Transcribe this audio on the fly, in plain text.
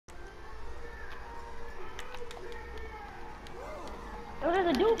Oh,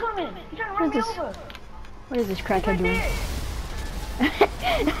 there's a dude coming. He's trying to run me over. What is this crackhead doing?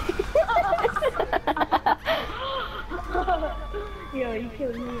 Yo, you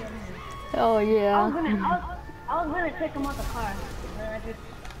killed me. Oh yeah. I was gonna take him out the car. But I just,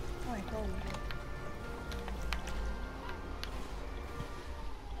 oh, I told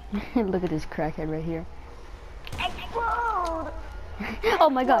you. Look at this crackhead right here. Explode! Oh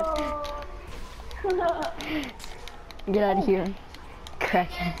my god. Get out of here.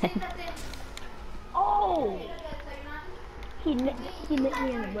 Crackhead. Oh! He nicked me in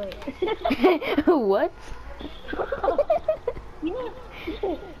the butt. What? you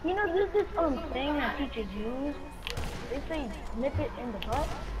know there's this thing that teachers use. They say nip it in the butt.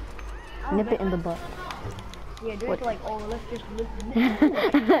 Nip it in the butt. Yeah, they're like, oh, let's just nip it.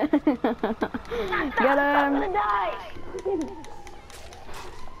 Get him! I'm gonna die!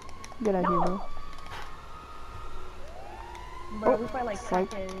 Get out of here, bro. Bro, we fight like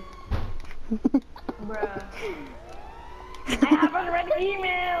crackheads. Bruh. I haven't read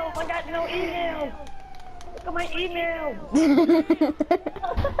emails! I got no emails! Look at my email!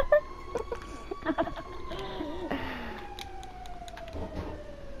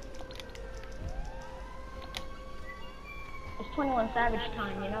 It's 21 Savage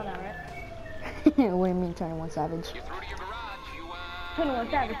time, you know that, right? What do you mean 21 Savage? 21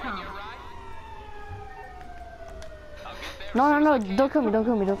 Savage time. No, don't kill me, don't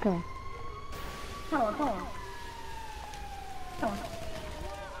kill me, don't kill me. Come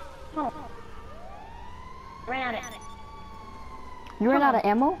on. Ran out of it. You ran out of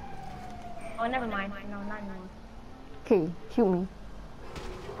ammo? Oh, never mind. No, not anymore. Okay, shoot me.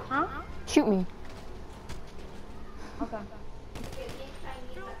 Huh? Shoot me. Okay.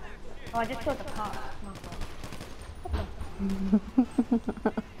 Oh, I just killed the cop.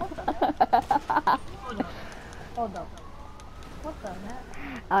 Hold up. What the heck?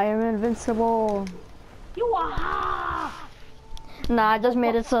 I am invincible. You are. Nah, I just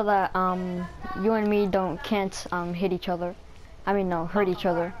made it so that you and me can't hit each other. I mean no, hurt each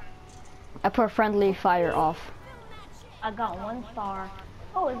other. I put friendly fire off. I got 1 star.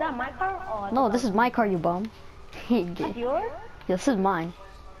 Oh, is that my car? Oh, no, this is my car, you bum. That's yours? This is mine.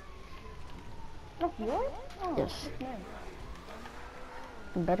 That's yours? Oh, yes. Nice.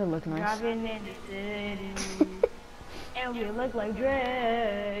 It better look nice. Driving in the city, and we look like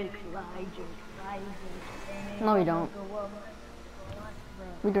Drake. No, we don't.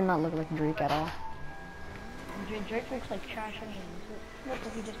 We do not look like Drake at all. Drake looks like trash anyways. It looks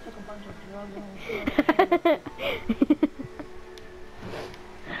like he just took a bunch of drugs and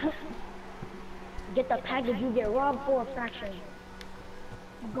get the package you get robbed for a fraction.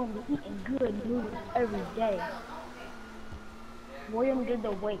 You're gonna be eating good noodles every day. William did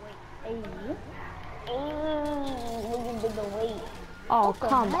the weight. Hey. William did the weight. Oh,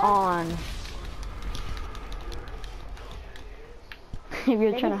 come on. If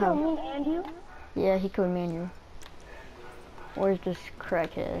you're trying to have... me and you? Yeah, he killed me and you. Where's this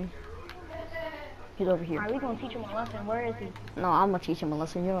crackhead? He's over here. Alright, we gonna teach him a lesson. Where is he? No, I'm gonna teach him a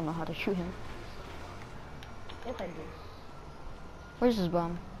lesson. You don't know how to shoot him. Yes, I do. Where's this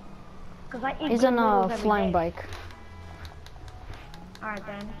bum? He's on a flying bike. Alright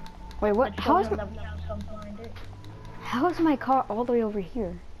then. Wait, what? How is my car all the way over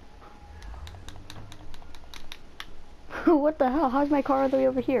here? What the hell? How's my car all the way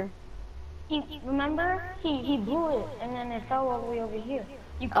over here? Remember? He blew it and then it fell all the way over here.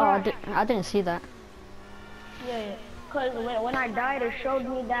 You crashed. Oh, I didn't see that. Yeah. Cause when I died, it showed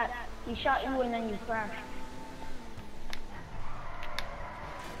me that he shot you and then you crashed.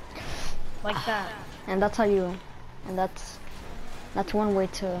 Like that. And that's how you. And that's one way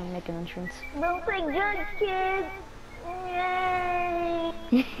to make an entrance. Don't say good, kids. Yay!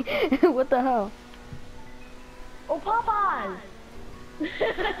 What the hell? Oh, Popeyes!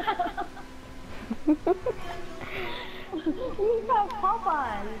 We got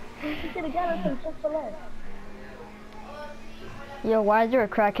Popeyes. You should have got us some Chick-fil-A. Yo, why is there a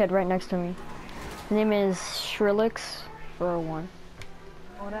crackhead right next to me? His name is Shrillex 401.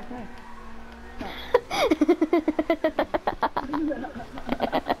 Oh, that's me.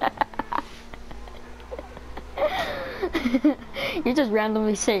 You just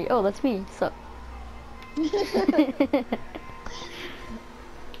randomly say, oh, that's me, so.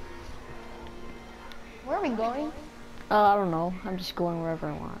 Where are we going? I don't know. I'm just going wherever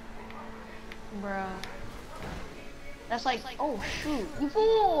I want. Bruh. That's like, oh shoot, you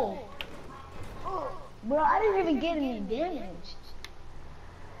fool! Oh, bro, I didn't even get any damage.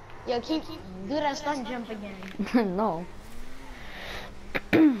 Yo, keep good at stunt jump again. No.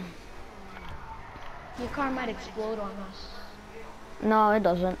 Your car might explode on us. No, it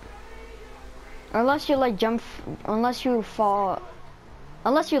doesn't. Unless you like unless you fall,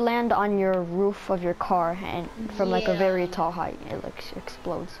 unless you land on your roof of your car and from like a very tall height, it like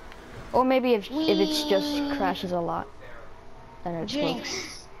explodes. Or maybe if it just crashes a lot, then it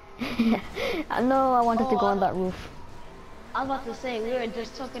explodes. Jinx. No, I wanted to go on that roof. I was about to say, we were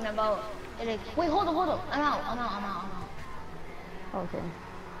just talking about it. Wait, hold on. I'm out. Okay.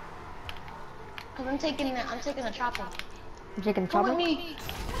 Cause I'm taking the chopper. You taking the Come chopper? with me.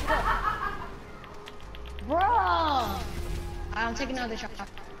 Bro. I'm taking another chopper.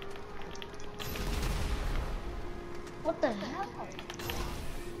 What the hell?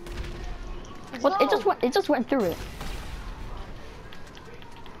 What? It just went through it.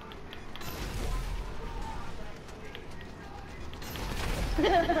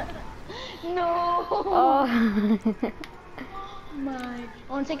 No. Oh. My.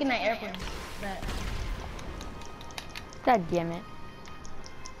 Oh, I'm taking that airplane. That. God damn it.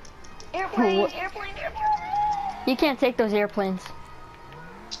 Airplane. You can't take those airplanes.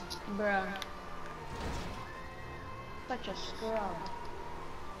 Bruh. Such a scrub.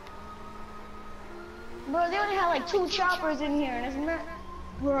 Bro, they only had like 2 choppers in here, and it's not.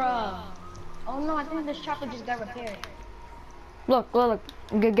 Bruh. Oh no, I think this chopper just got repaired. Look.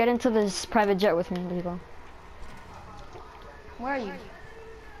 Get into this private jet with me. There you go. Where are you?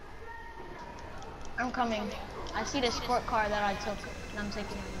 I'm coming. I see the sport car that I took, and I'm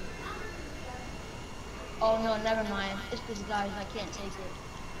taking it. Oh no, never mind. It's this guy's, I can't take it.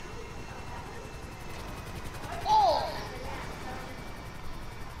 Oh!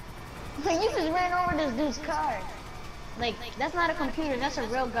 You just ran over this dude's car. Like, that's not a computer, that's a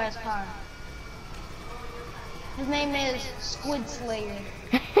real guy's car. His name is Squid Slayer.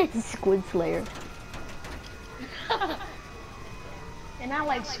 Squid Slayer. And I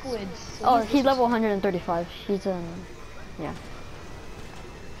like squids. So Oh, he's level 135. He's yeah.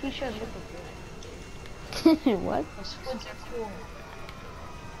 He should look good. What? The squids are cool.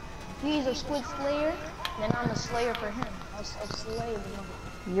 He's a squid slayer, then I'm a slayer for him. I'll slay the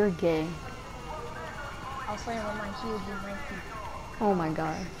motherfucker. You're gay. I'll slay him with my huge and my feet. Oh my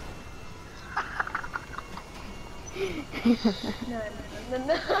god.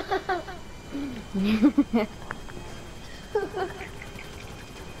 No.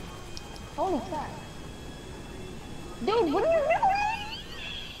 Holy crap. Dude, what are you doing?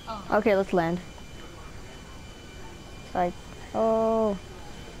 Oh. Okay, let's land. Like, oh.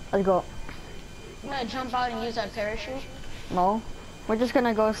 Let's go. I'm gonna jump out and use that parachute. No. We're just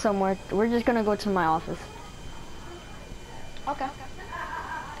gonna go somewhere. We're just gonna go to my office. Okay.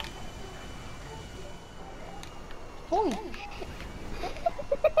 Holy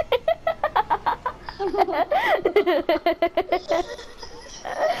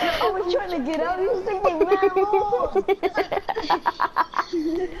I was trying to get out, he was taking mad long.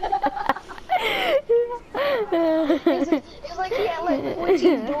 It's like he had like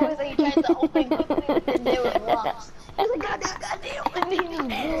 14 doors that he tried to open quickly and they were locked. I was like, goddamn, and he just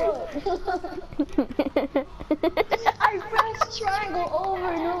blew up. I pressed triangle over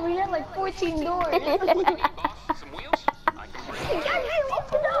and over, he had like 14 doors. Some wheels? Goddamn,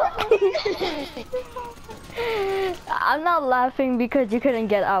 open up. I'm not laughing because you couldn't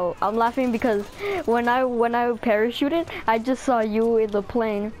get out. I'm laughing because when I parachuted, I just saw you in the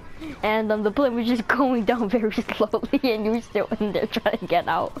plane, and the plane was just going down very slowly, and you were still in there trying to get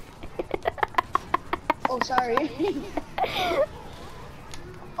out. Oh, sorry.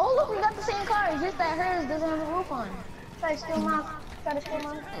 Oh look, we got the same car. It's just that hers doesn't have a roof on. Try to steal mine.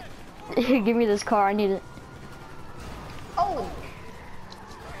 Give me this car. I need it. Oh.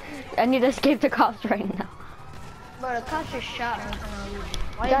 I need to escape the cops right now. Bro, the cops just shot me for no reason.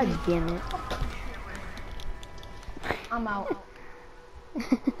 Why God did damn it. I'm out.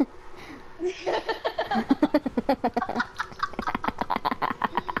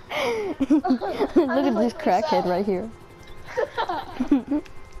 Look at this crackhead right here.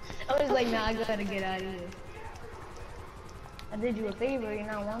 I was like, nah, I gotta get out of here. I did you a favor, you're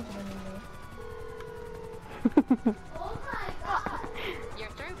not wanted anymore.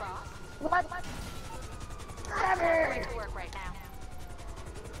 You're through, boss. What? Whatever. Ready to work right now.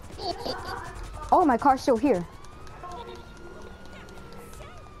 Oh, my car's still here.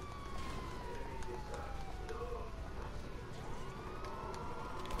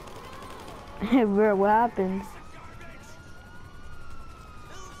 Bro, what happened?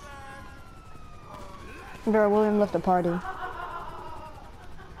 Bro, William left the party.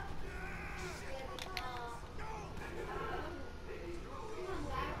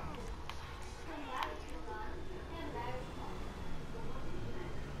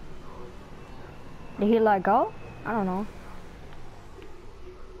 Did he let go? I don't know.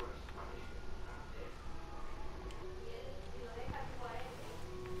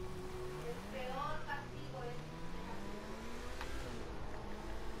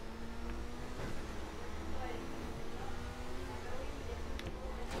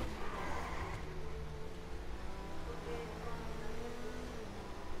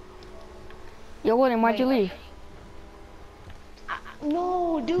 Yo, William, why'd you Wait. leave?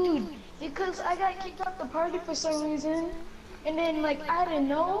 No, dude, because I got kicked out the party for some reason, and then like I didn't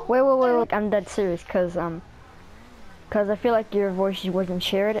know. Wait. I'm dead serious, cause I feel like your voice wasn't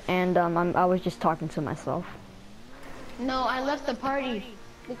shared, and I was just talking to myself. No, I left the party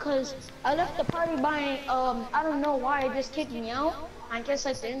because I left the party by I don't know why it just kicked me out. I guess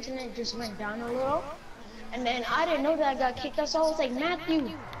like the internet just went down a little, and then I didn't know that I got kicked out. So I was like,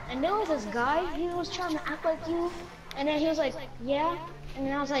 Matthew, and there was this guy. He was trying to act like you, and then he was like, yeah, and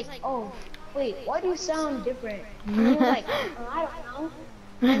then I was like, oh, wait, why do you sound different? And he was like, I don't know.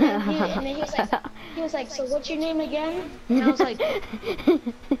 And then he was like, so what's your name again? And I was like,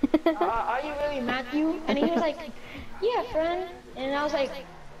 are you really Matthew? And he was like, yeah, friend. And I was like,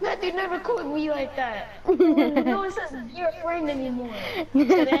 Matthew never called me like that. No one says you're a friend anymore. So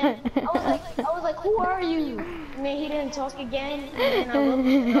then I was like, who are you? And then he didn't talk again. And then I looked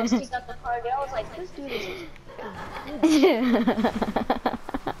and I was kicked out the party. I was like, this dude is.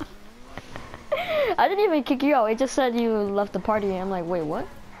 I didn't even kick you out. It just said you left the party. I'm like, wait, what?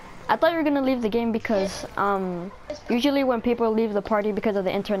 I thought you were gonna leave the game because usually when people leave the party because of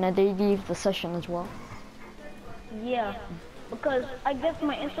the internet, they leave the session as well. Yeah, because I guess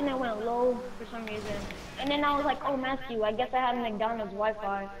my internet went low for some reason. And then I was like, oh, Matthew, I guess I had McDonald's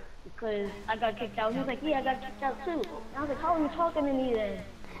Wi-Fi because I got kicked out. He was like, yeah, I got kicked out too. And I was like, how are you talking to me then?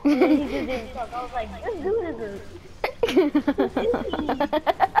 And then he just didn't talk. I was like, this dude is a...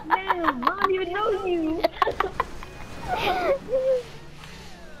 Man, I don't even know you.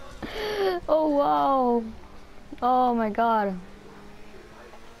 Oh, wow. Oh, my God.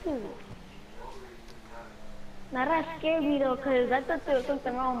 Now that scared me though, cause I thought there was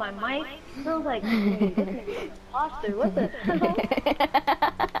something wrong with my mic. So I was like, hey, this nigga's an imposter. What the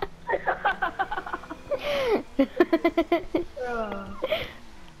hell?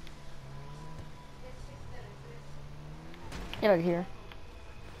 Get out of here.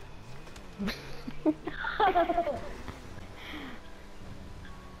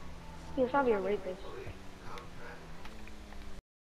 He's probably a rapist.